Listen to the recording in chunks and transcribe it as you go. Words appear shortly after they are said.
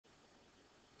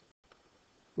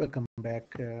Welcome back.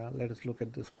 Let us look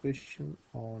at this question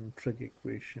on trig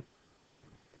equation.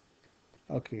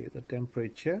 Okay, the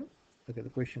temperature. Okay, the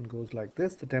question goes like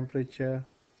this. The temperature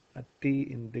at T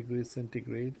in degrees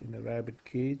centigrade in a rabbit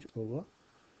cage over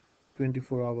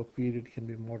 24-hour period can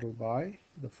be modeled by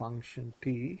the function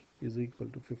T is equal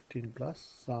to 15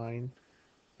 plus sine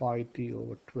pi T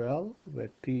over 12,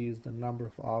 where T is the number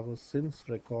of hours since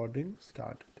recording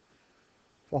started.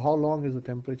 For how long is the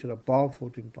temperature above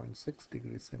 14.6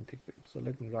 degrees centigrade? So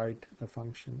let me write the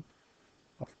function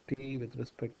of T with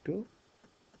respect to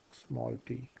small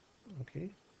t. Okay,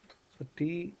 so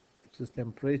T, which is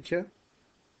temperature,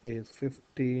 is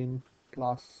 15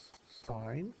 plus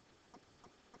sine.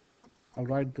 I'll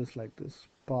write this like this: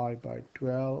 pi by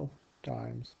 12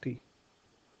 times T.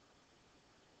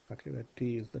 Okay, where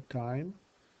T is the time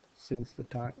since the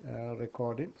time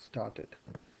recording started.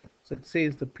 So it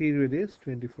says the period is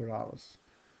 24 hours.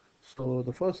 So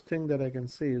the first thing that I can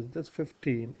say is this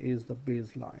 15 is the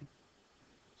baseline.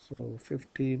 So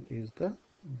 15 is the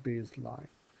baseline.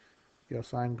 Your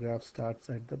sine graph starts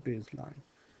at the baseline.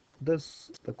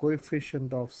 The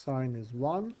coefficient of sine is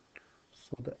 1.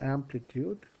 So the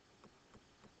amplitude,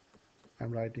 I'm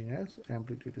writing as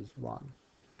amplitude is 1.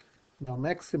 Now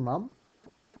maximum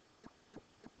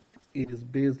is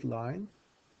baseline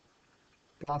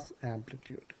plus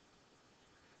amplitude.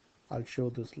 I'll show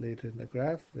this later in the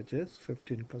graph, which is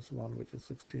 15 plus 1, which is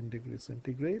 16 degrees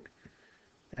centigrade.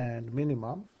 And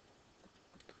minimum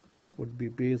would be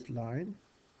baseline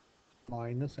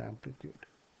minus amplitude,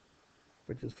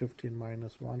 which is 15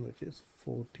 minus 1, which is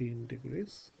 14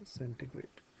 degrees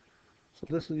centigrade. So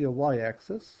this is your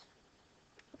y-axis,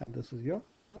 and this is your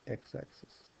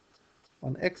x-axis.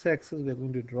 On x-axis, we're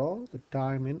going to draw the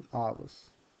time in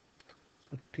hours.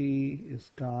 So T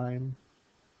is time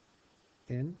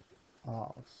in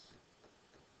hours.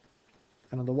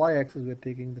 And on the y-axis, we're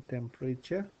taking the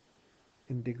temperature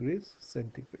in degrees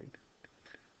centigrade.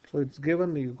 So it's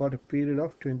given you've got a period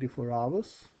of 24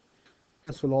 hours.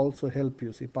 This will also help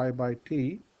you. See, pi by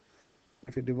t,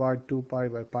 if you divide 2 pi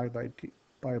by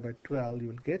 12, you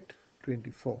will get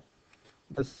 24.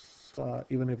 This,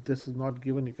 even if this is not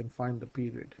given, you can find the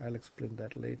period. I'll explain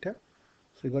that later.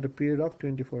 So you got a period of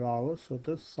 24 hours. So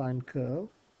this sine curve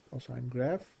or sine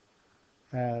graph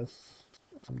has,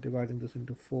 I'm dividing this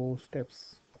into 4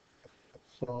 steps.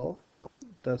 So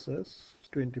this is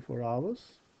 24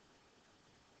 hours.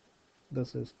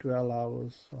 This is 12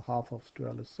 hours, so half of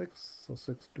 12 is 6, so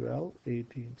 6, 12,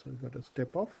 18. So you got a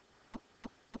step of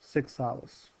 6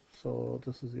 hours. So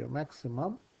this is your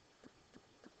maximum.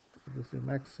 This is your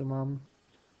maximum.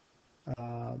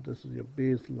 This is your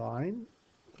baseline.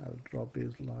 I'll draw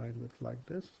baseline with like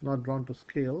this. Not drawn to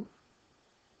scale.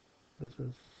 This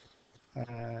is,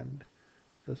 and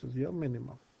this is your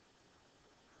minimum.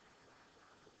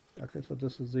 Okay, so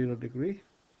this is 0 degree,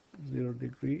 0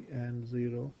 degree, and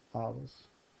 0 hours.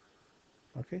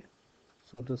 Okay,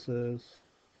 so this is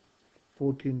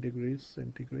 14 degrees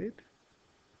centigrade.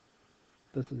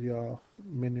 This is your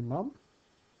minimum.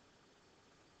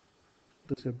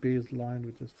 This is your baseline,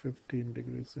 which is 15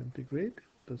 degrees centigrade.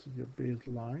 This is your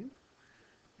baseline,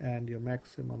 and your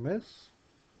maximum is,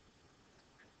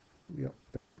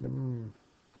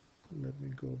 let me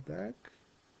go back.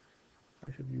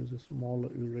 I should use a smaller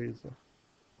eraser.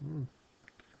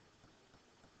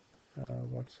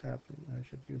 What's happening? I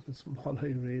should use a smaller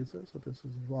eraser. So this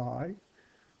is y.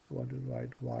 I want to write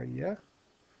y here,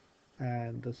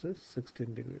 and this is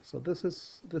 16 degrees. So this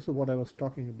is what I was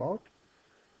talking about.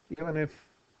 Even if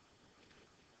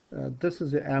this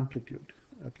is the amplitude,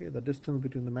 okay, the distance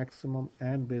between the maximum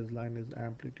and baseline is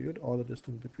amplitude, or the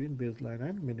distance between baseline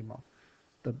and minimum.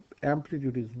 The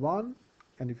amplitude is 1,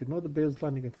 and if you know the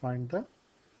baseline, you can find the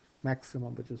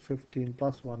maximum, which is 15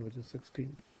 plus 1, which is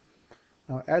 16.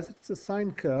 Now, as it's a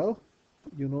sine curve,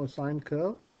 you know a sine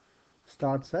curve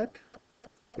starts at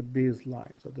the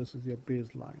baseline. So this is your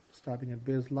baseline. Starting at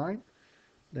baseline,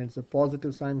 then it's a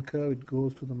positive sine curve, it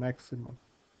goes to the maximum.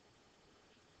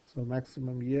 So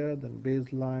maximum here, then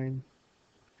baseline,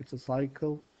 it's a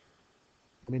cycle,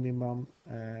 minimum,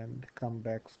 and come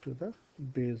back to the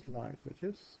baseline, which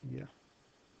is here.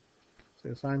 So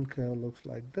a sine curve looks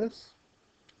like this.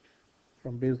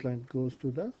 From baseline, it goes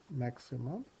to the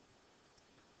maximum,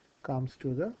 comes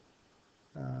to the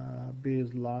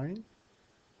baseline.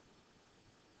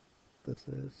 This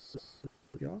is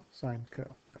your sine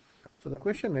curve. So the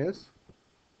question is,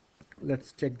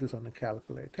 let's check this on a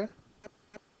calculator.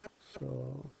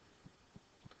 So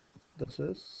this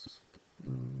is,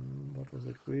 what was the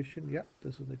equation? Yeah,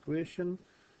 this is the equation.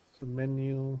 So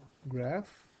menu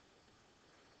graph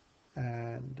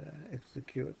and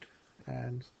execute.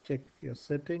 and check your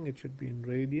setting. It should be in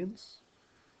radians,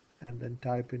 and then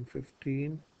type in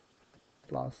 15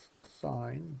 plus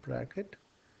sign bracket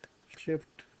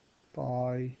shift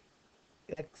by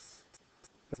x,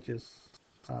 which is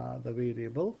the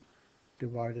variable,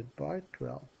 divided by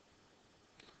 12.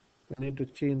 We need to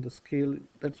change the scale.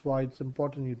 That's why it's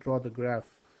important you draw the graph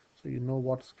so you know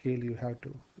what scale you have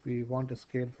to. We want a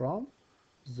scale from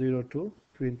 0 to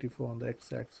 24 on the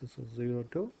x-axis, so 0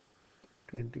 to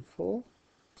 24.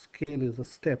 Scale is a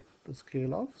step, the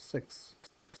scale of 6,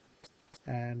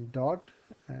 and dot,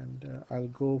 and I'll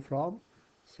go from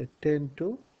say 10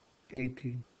 to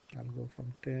 18. I'll go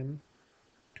from 10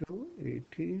 to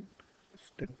 18,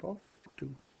 step of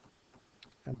 2,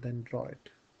 and then draw it.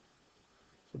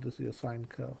 So this is your sine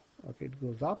curve. Okay, it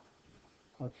goes up.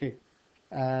 Okay,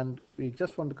 and we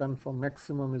just want to confirm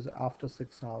maximum is after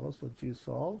 6 hours. So G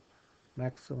solve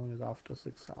maximum is after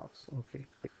 6 hours. Okay,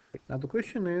 now the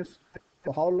question is,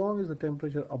 for how long is the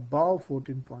temperature above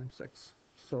 14.6?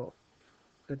 So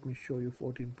let me show you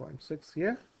 14.6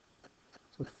 here.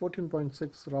 So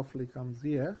 14.6 roughly comes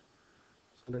here.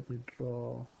 So let me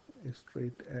draw a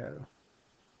straight arrow.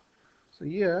 So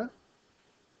here,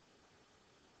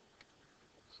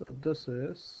 so this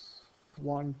is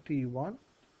 1T1,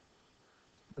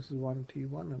 this is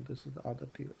 1T1, and this is the other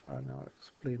T. I'll now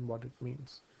explain what it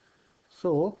means.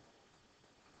 So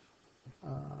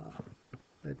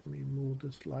let me move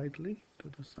this slightly to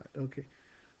the side. Okay,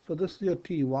 so this is your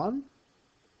T1,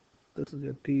 this is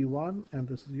your T1, and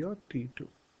this is your T2.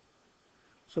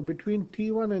 So between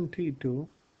T1 and T2,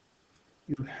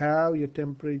 you have your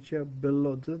temperature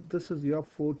below. This is your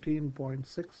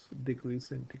 14.6 degrees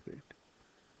centigrade.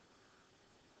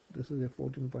 This is a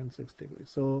 14.6 degrees.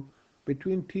 So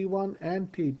between T1 and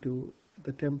T2,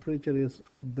 the temperature is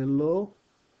below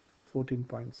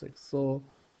 14.6. So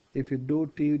if you do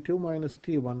T2 minus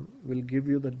T1, will give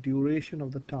you the duration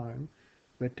of the time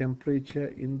where temperature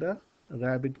in the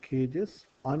rabbit cage is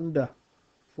under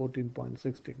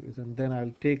 14.6 degrees, and then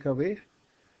I'll take away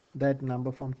that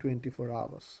number from 24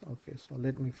 hours. Okay, so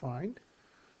let me find.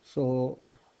 So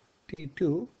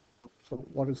T2, so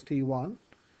what is T1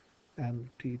 and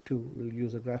T2? We'll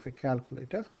use a graphic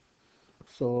calculator.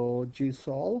 So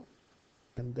Gsolve,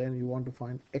 and then you want to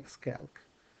find Xcalc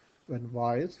when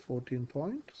y is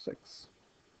 14.6.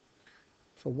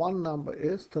 So one number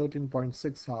is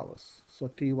 13.6 hours. So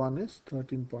T1 is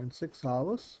 13.6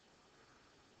 hours.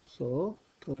 So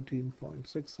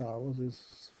 13.6 hours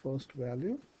is first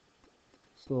value.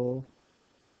 So,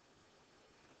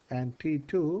 and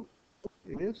T2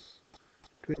 is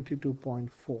 22.4.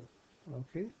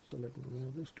 Okay, so let me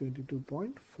move this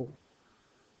 22.4.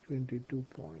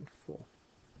 22.4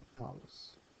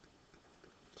 hours.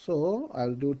 So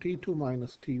I'll do T2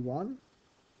 minus T1,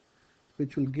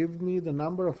 which will give me the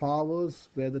number of hours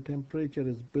where the temperature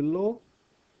is below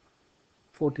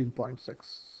 14.6.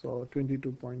 So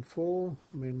 22.4,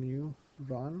 menu,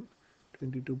 run,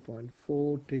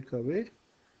 22.4, take away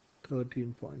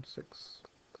 13.6,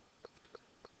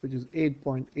 which is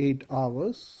 8.8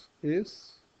 hours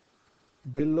is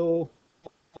below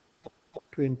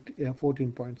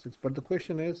 14.6. But the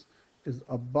question is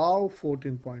above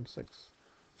 14.6.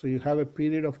 So you have a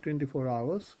period of 24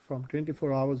 hours. From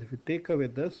 24 hours, if you take away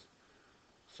this,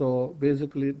 so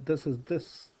basically this is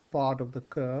this part of the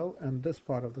curve and this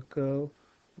part of the curve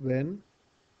when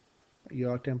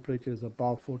your temperature is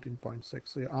above 14.6.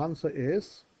 So your answer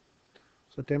is,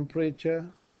 so temperature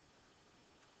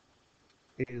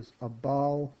is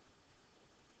above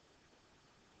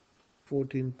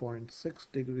 14.6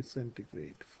 degrees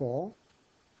centigrade for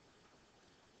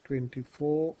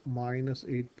 24 minus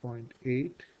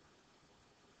 8.8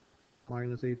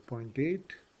 minus 8.8,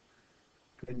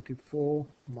 24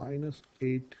 minus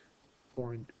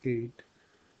 8.8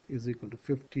 is equal to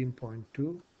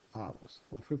 15.2 hours.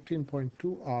 For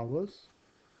 15.2 hours,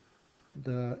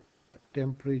 the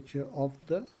temperature of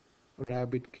the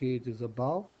rabbit cage is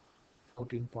above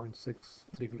 14.6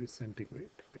 degrees centigrade.